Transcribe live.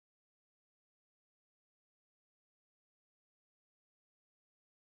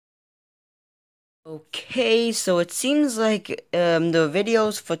Okay, so it seems like the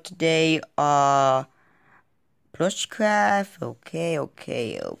videos for today are Plushcraft. Okay.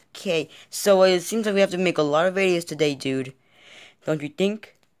 So it seems like we have to make a lot of videos today, dude. Don't you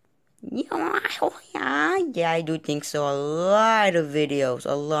think? Yeah, I do think so. A lot of videos,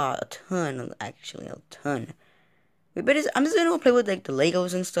 a ton, actually, a ton. But I'm just gonna play with like the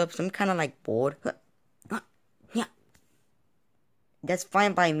Legos and stuff. So I'm kind of like bored. Yeah, that's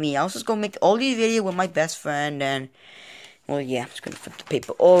fine by me. I was just gonna make all these videos with my best friend and. Well, yeah, I'm just gonna flip the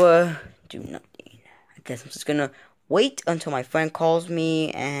paper over. Do nothing. I guess I'm just gonna wait until my friend calls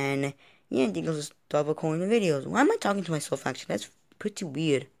me and yeah, I think I'll just start recording the videos. Why am I talking to myself actually? That's pretty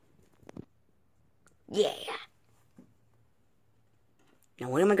weird. Yeah. Now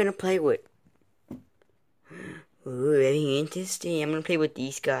what am I gonna play with? Ooh, very interesting. I'm gonna play with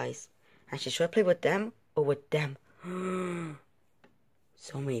these guys. Actually, should I play with them or with them?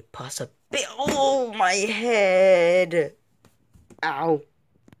 So many possibilities. Oh, my head. Ow.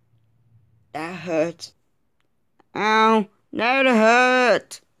 That hurts. Ow. That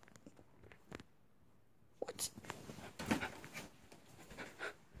hurt. What?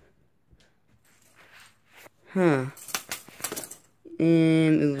 Huh.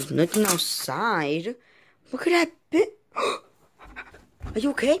 It was nothing outside. Look at that bit. Are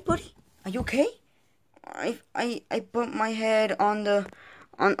you okay, buddy? Are you okay? I bumped my head on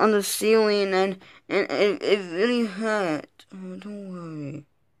the ceiling and it really hurt. Oh, don't worry.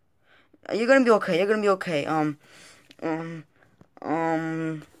 You're gonna be okay. You're gonna be okay. Um, um.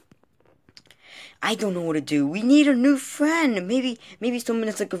 I don't know what to do. We need a new friend. Maybe someone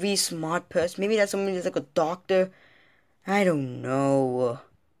that's like a really smart person. Maybe that's someone that's like a doctor. I don't know.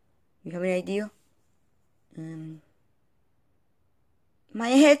 You have any idea? Um, my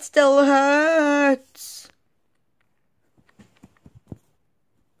head still hurts.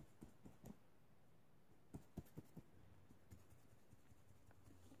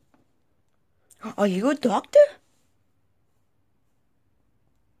 Are you a doctor?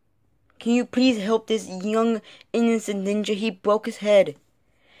 Can you please help this young innocent ninja? He broke his head.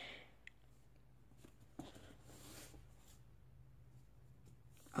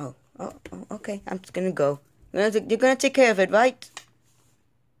 Okay. I'm just gonna go. You're gonna take care of it, right?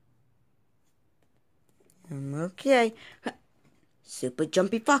 Okay. Super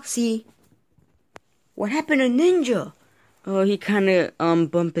Jumpy Foxy. What happened to Ninja? Oh, he kind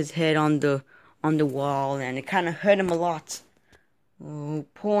of bumped his head on the wall, and it kind of hurt him a lot. Oh,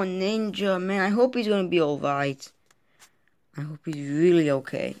 poor Ninja, man. I hope he's gonna be alright. I hope he's really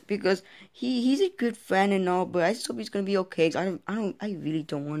okay because he's a good friend and all, but I just hope he's gonna be okay. 'Cause I really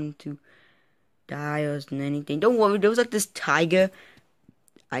don't want him to die or anything. Don't worry. There was like this tiger.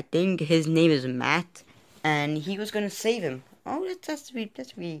 I think his name is Matt, and he was gonna save him. Oh, that's sweet.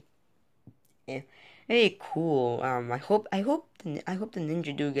 That's sweet. Yeah. Hey, cool. I hope the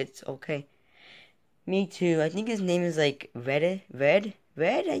ninja dude gets okay. Me too. I think his name is like Red.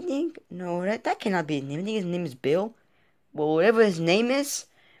 I think. No, that cannot be his name. I think his name is Bill. Well, whatever his name is,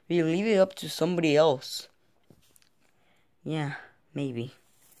 we leave it up to somebody else. Yeah, maybe.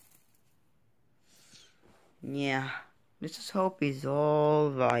 Yeah. Let's just hope he's all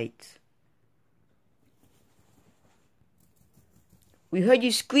right. We heard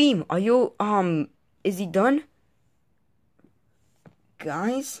you scream. Are you is he done?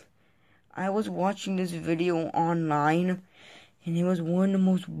 Guys, I was watching this video online and it was one of the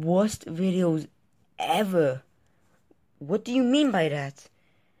most worst videos ever. What do you mean by that?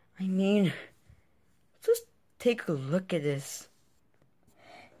 I mean, just take a look at this.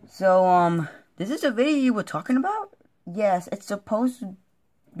 So, this is the video you were talking about? Yes, it's supposed to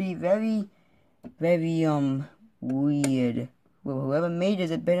be very, weird. Well, whoever made it,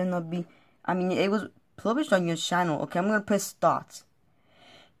 it better not be. I mean, it was published on your channel. Okay, I'm gonna press start.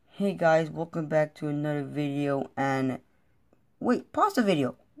 Hey guys, welcome back to another video. And wait, pause the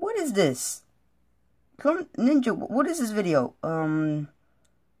video. What is this? Ninja, what is this video?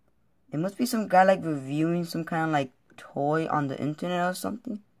 It must be some guy like reviewing some kind of like toy on the internet or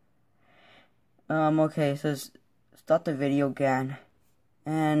something. Okay, it says start the video again.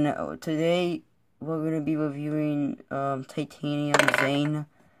 And today we're gonna be reviewing Titanium Zane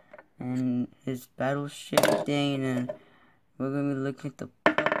and his battleship thing, and we're gonna be looking at the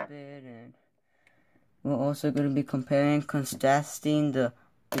puppet, and we're also gonna be comparing, contrasting the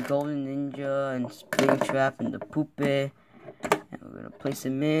Golden Ninja and Springtrap and the puppet, and we're gonna place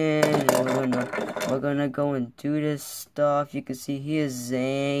him in, and we're gonna go and do this stuff. You can see here's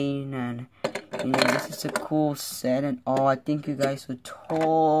Zane, and you know, this is a cool set and all. I think you guys would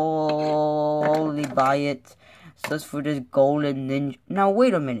totally buy it just for this Golden Ninja. Now,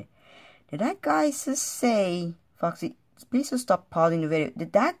 wait a minute. Did that guy just say, Foxy, please just stop pausing the video.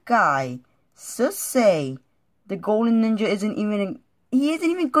 Did that guy just say the golden ninja isn't even, he isn't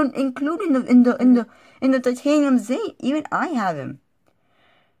even included in the titanium zinc? Even I have him.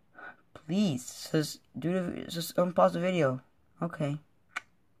 Please, just unpause the video. Okay.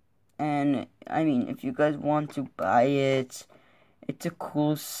 And, I mean, if you guys want to buy it, it's a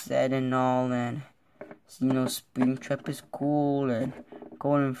cool set and all, and, you know, Springtrap is cool, and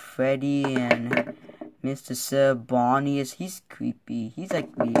Golden Freddy, and Mr. Sir Bonnie he's creepy. He's, like,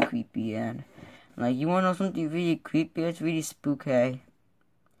 really creepy, and, like, you wanna know something really creepy? It's really spooky.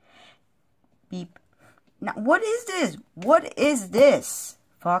 Beep. Now, what is this? What is this?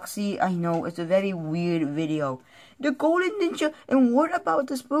 Foxy, I know, it's a very weird video. The Golden Ninja, and what about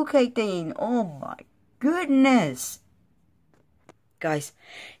the spooky thing? Oh my goodness. Guys,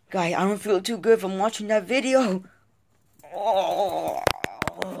 I don't feel too good from watching that video. Oh,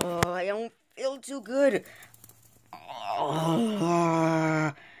 I don't feel too good.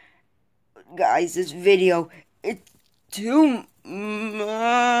 Oh, guys, this video, it's too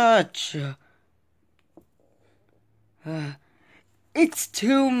much. It's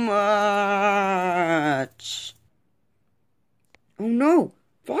too much. Oh no,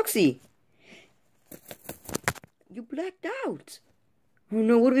 Foxy, you blacked out. Oh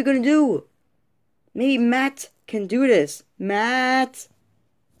no, what are we gonna do? Maybe Matt can do this. Matt,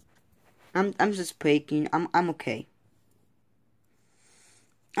 I'm just breaking. I'm okay.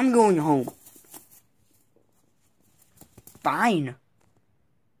 I'm going home. Fine.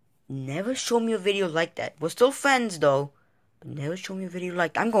 Never show me a video like that. We're still friends though. But never show me a video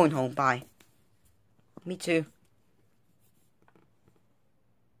like that. I'm going home. Bye. Me too.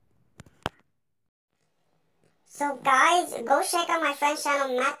 So guys, go check out my friend's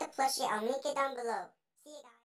channel, ThePlushie. I'll link it down below. See you guys.